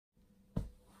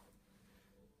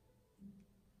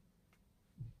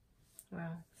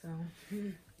while, so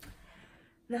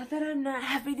not that I'm not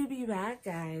happy to be back,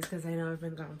 guys, because I know I've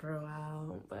been gone for a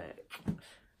while, but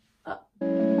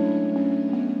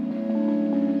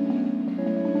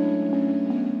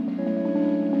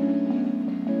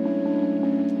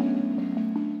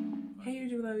hey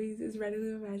YouTube lovies, it's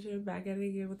Verydice Fashion back at it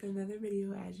again with another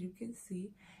video, as you can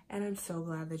see, and I'm so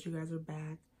glad that you guys are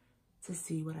back to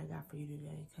see what I got for you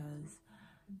today, because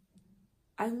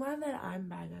I'm glad that I'm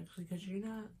back actually, because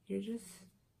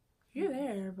you're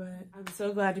there, but I'm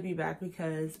so glad to be back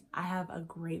because I have a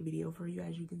great video for you.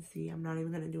 As you can see, I'm not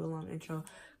even going to do a long intro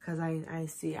because I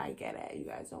get it. You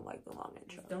guys don't like the long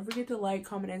intro. Don't forget to like,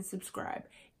 comment, and subscribe.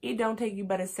 It don't take you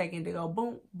but a second to go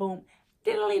boom, boom,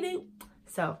 diddly-doo.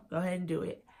 So go ahead and do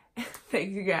it.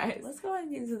 Thank you guys. Let's go ahead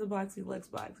and get into the Boxy Luxe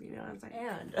box, you know what I'm saying?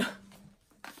 And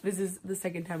this is the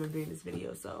second time I'm doing this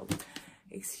video, so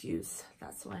excuse.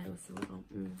 That's why I was a little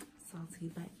salty,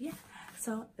 but yeah.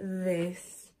 So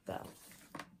this, though.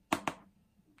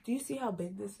 Do you see how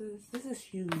big this is? This is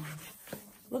huge.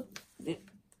 Look. Yes.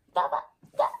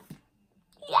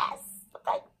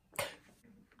 Okay.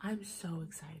 I'm so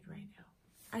excited right now.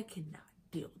 I cannot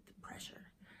deal with the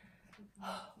pressure.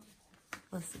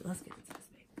 Let's get into this,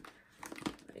 baby.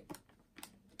 Like,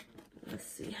 let's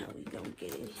see how we gonna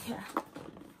get in here.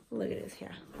 Look at this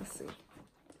here. Let's see.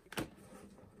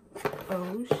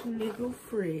 Oh, Schniggle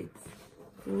Fritz.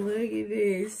 Look at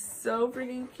this. So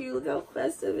freaking cute. Look how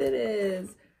festive it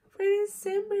is. For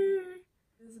December.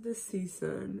 This is the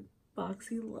season.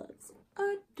 Boxy Luxe.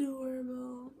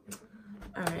 Adorable.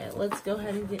 Alright, let's go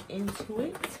ahead and get into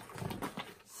it.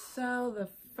 So the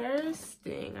first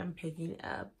thing I'm picking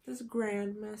up is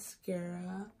Grand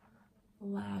Mascara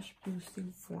Lash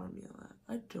Boosting Formula.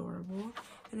 Adorable.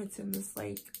 And it's in this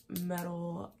like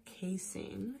metal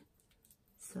casing.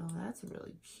 So that's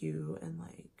really cute and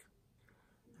like,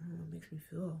 I don't know, it makes me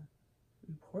feel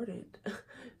important.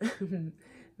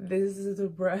 This is the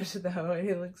brush though, and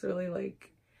it looks really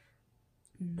like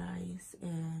nice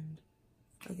and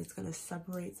like it's gonna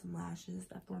separate some lashes.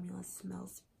 That formula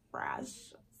smells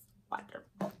fresh.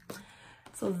 Wonderful.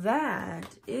 So that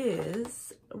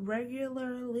is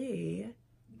regularly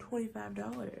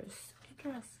 $25.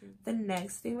 Interesting. The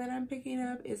next thing that I'm picking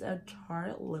up is a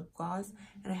Tarte lip gloss,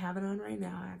 and I have it on right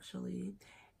now actually,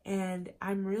 and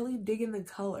I'm really digging the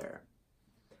color.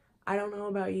 I don't know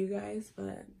about you guys,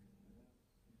 but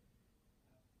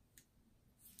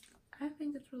I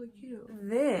think it's really cute.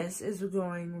 This is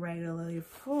going regularly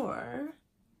for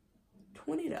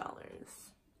 $20.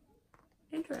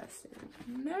 Interesting.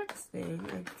 Next thing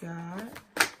I got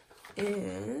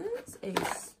is a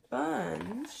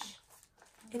sponge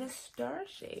in a star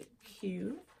shape.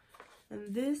 Cute.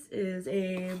 And this is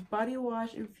a body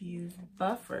wash infused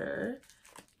buffer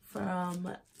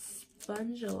from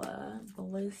Spongula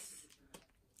Bliss,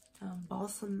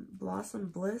 Blossom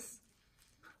Bliss.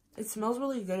 It smells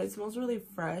really good. It smells really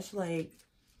fresh, like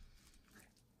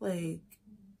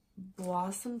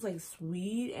blossoms, like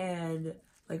sweet and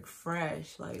like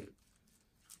fresh, like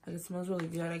it smells really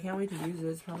good. I can't wait to use it.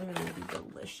 It's probably gonna be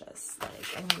delicious.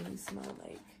 Like I can really smell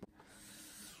like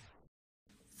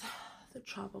the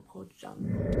tropical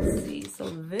jungle. See, so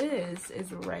this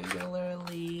is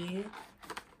regularly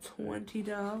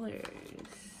 $20.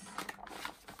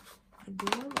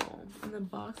 Adorable. And the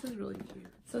box is really cute.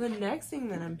 So the next thing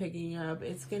that I'm picking up,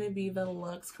 it's gonna be the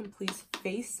Luxe Complete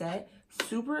Face Set.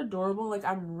 Super adorable. Like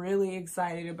I'm really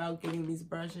excited about getting these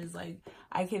brushes. Like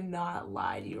I cannot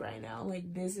lie to you right now.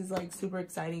 Like this is like super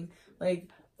exciting. Like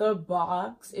the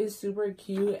box is super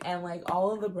cute, and like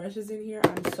all of the brushes in here,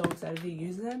 I'm so excited to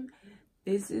use them.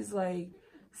 This is like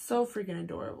so freaking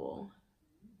adorable.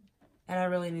 And I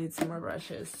really need some more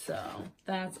brushes, so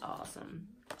that's awesome.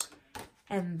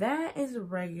 And that is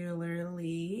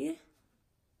regularly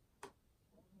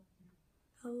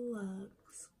a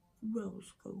Luxe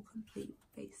Rose Gold Complete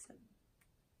Face Set.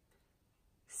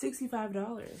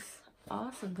 $65.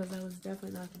 Awesome, because I was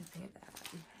definitely not going to pay that.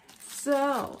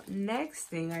 So, next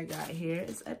thing I got here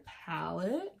is a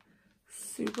palette.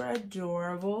 Super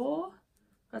adorable.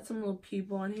 Got some little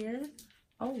people on here.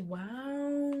 Oh, wow.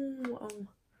 Oh,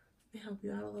 let me help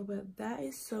you out a little bit. That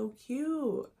is so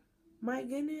cute. My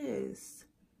goodness.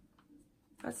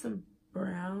 Got some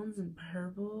browns and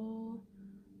purple.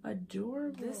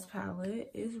 Adorable. This palette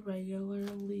is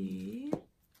regularly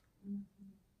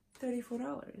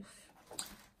 $34.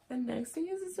 The next thing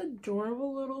is this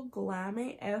adorable little Glam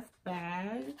AF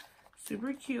bag.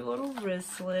 Super cute little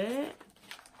wristlet.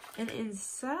 And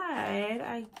inside,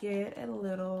 I get a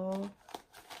little,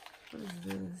 what is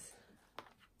this?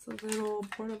 It's a little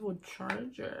portable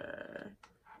charger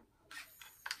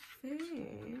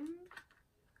thing.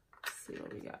 see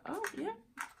what we got. Oh, yeah.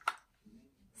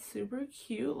 Super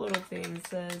cute little thing. It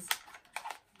says,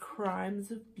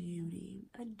 Crimes of Beauty.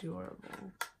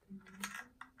 Adorable.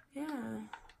 Yeah.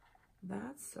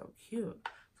 That's so cute.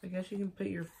 So I guess you can put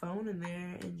your phone in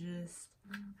there and just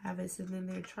have it sitting in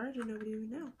there charging. Nobody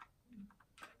even know.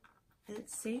 And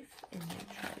it's safe in there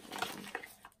charging.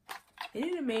 They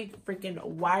need to make freaking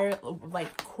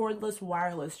cordless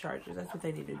wireless chargers. That's what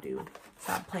they need to do.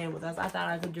 Stop playing with us. I thought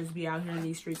I could just be out here in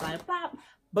these streets like, pop,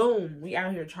 boom. We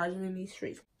out here charging in these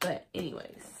streets. But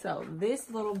anyways, so this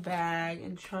little bag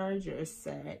and charger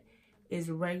set is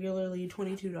regularly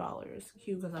 $22.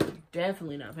 Cute, because I'm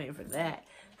definitely not paying for that.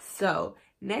 So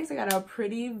next I got a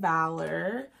Pretty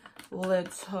Valor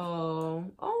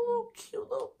little, oh, cute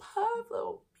little puff,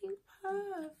 little pink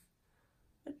puff.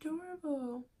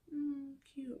 Adorable.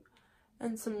 Cute.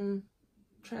 And some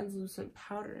translucent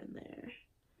powder in there.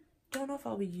 Don't know if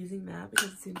I'll be using that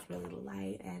because it seems really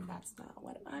light and that's not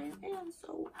what I am.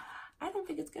 So I don't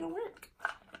think it's gonna work.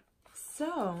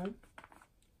 So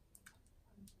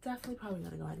definitely probably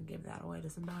gonna go ahead and give that away to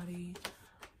somebody.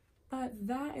 But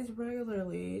that is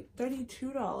regularly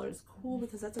 $32. Cool,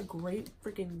 because that's a great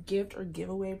freaking gift or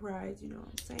giveaway prize, you know what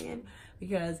I'm saying?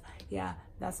 Because yeah,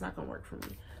 that's not gonna work for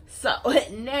me. So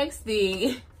next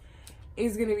thing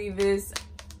is gonna be this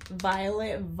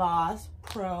Violet Voss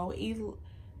Pro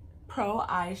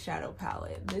eyeshadow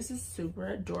palette. This is super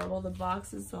adorable. The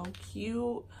box is so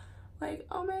cute. Like,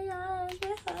 oh my gosh,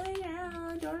 my holy girl,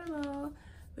 adorable.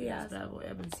 But yeah, so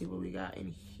I'm gonna see what we got in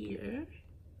here.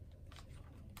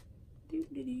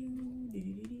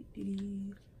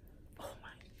 Oh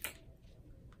my.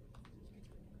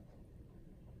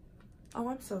 Oh,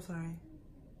 I'm so sorry.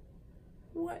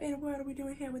 What in the world are we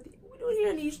doing here with what are we doing here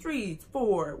in these streets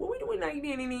for? What are we doing like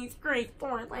in these streets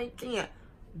for like that?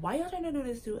 Why y'all trying to do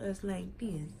this to us like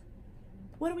this?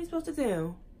 What are we supposed to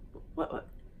do? What?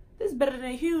 This is better than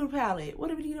a huge palette. What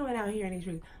are we doing out here in these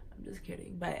streets? I'm just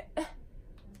kidding, but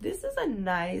this is a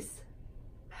nice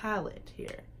palette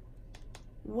here.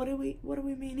 What do we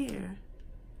mean here?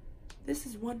 This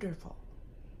is wonderful.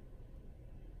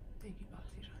 Thank you,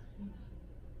 Boxy Charm.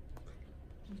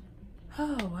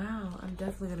 Oh wow, I'm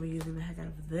definitely gonna be using the heck out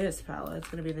of this palette. It's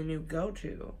gonna be the new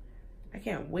go-to. I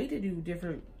can't wait to do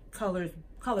different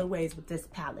colorways with this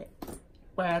palette.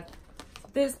 But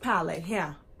this palette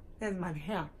here, that's my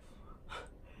hair.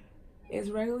 It's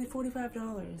regularly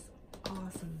 $45.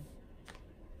 Awesome.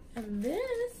 And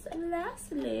this,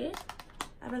 lastly,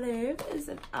 I believe is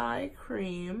an eye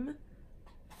cream,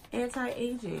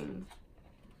 anti-aging,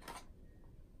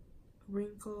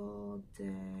 wrinkle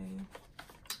day.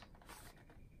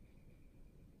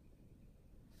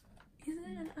 Is it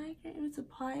an eye cream? It's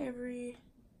apply every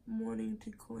morning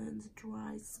to cleanse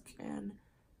dry skin.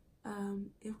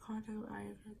 If contact with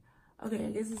eye cream. Okay,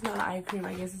 I guess it's not an eye cream.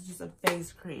 I guess it's just a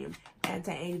face cream,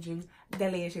 anti-aging,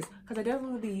 delicious. Because I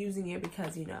definitely will be using it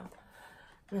because, you know,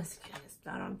 my skin is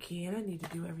not on key and I need to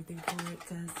do everything for it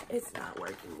because it's not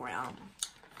working well.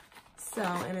 So,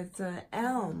 and it's an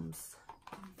Elms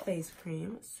face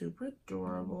cream. Super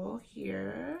adorable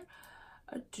here.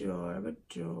 Adore.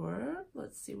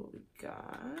 Let's see what we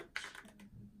got.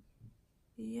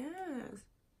 Yes.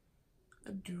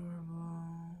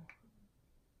 Adorable.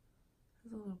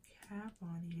 There's a little cap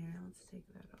on here. Let's take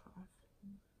that off.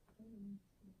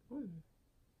 Ooh.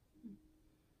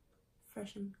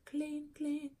 Fresh and clean.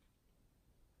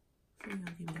 So we're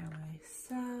gonna keep it that way.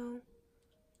 So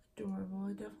adorable.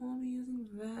 I definitely will be using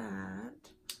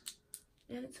that.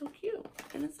 And it's so cute.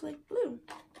 And it's like blue.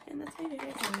 And that's my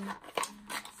favorite color.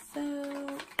 So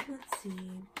let's see.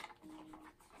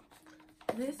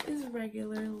 This is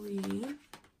regularly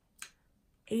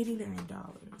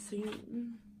 $89. So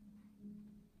you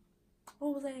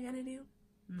what was I gonna do?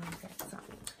 Okay,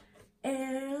 sorry.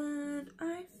 And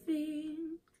I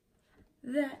think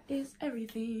that is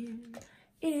everything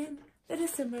in the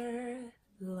December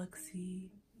Luxy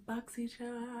Boxy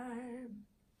Charm.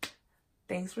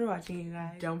 Thanks for watching, you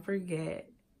guys. Don't forget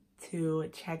to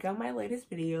check out my latest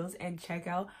videos and check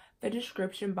out the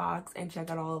description box and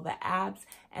check out all of the apps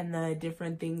and the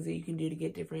different things that you can do to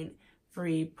get different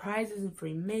free prizes and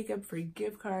free makeup, free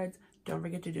gift cards. Don't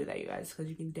forget to do that, you guys, because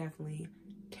you can definitely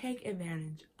take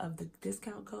advantage of the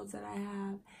discount codes that I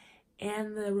have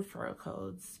and the referral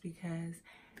codes because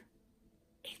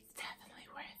it's definitely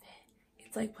worth it.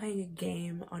 It's like playing a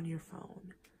game on your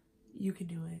phone. You can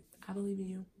do it. I believe in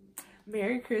you.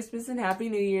 Merry Christmas and Happy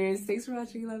New Year's. Thanks for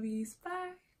watching. Love yous.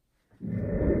 Bye.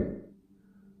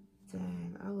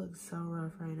 Dang, I look so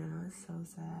rough right now. It's so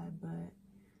sad, but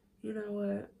you know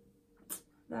what?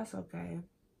 That's okay.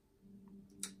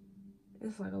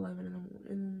 It's like 11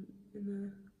 in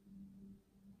the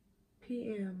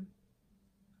p.m.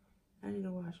 I need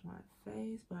to wash my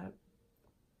face, but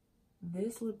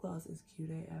this lip gloss is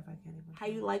cute AF. I can't even. How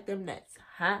you like them nuts,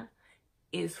 huh?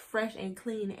 It's fresh and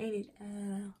clean, ain't it?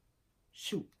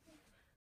 Shoot.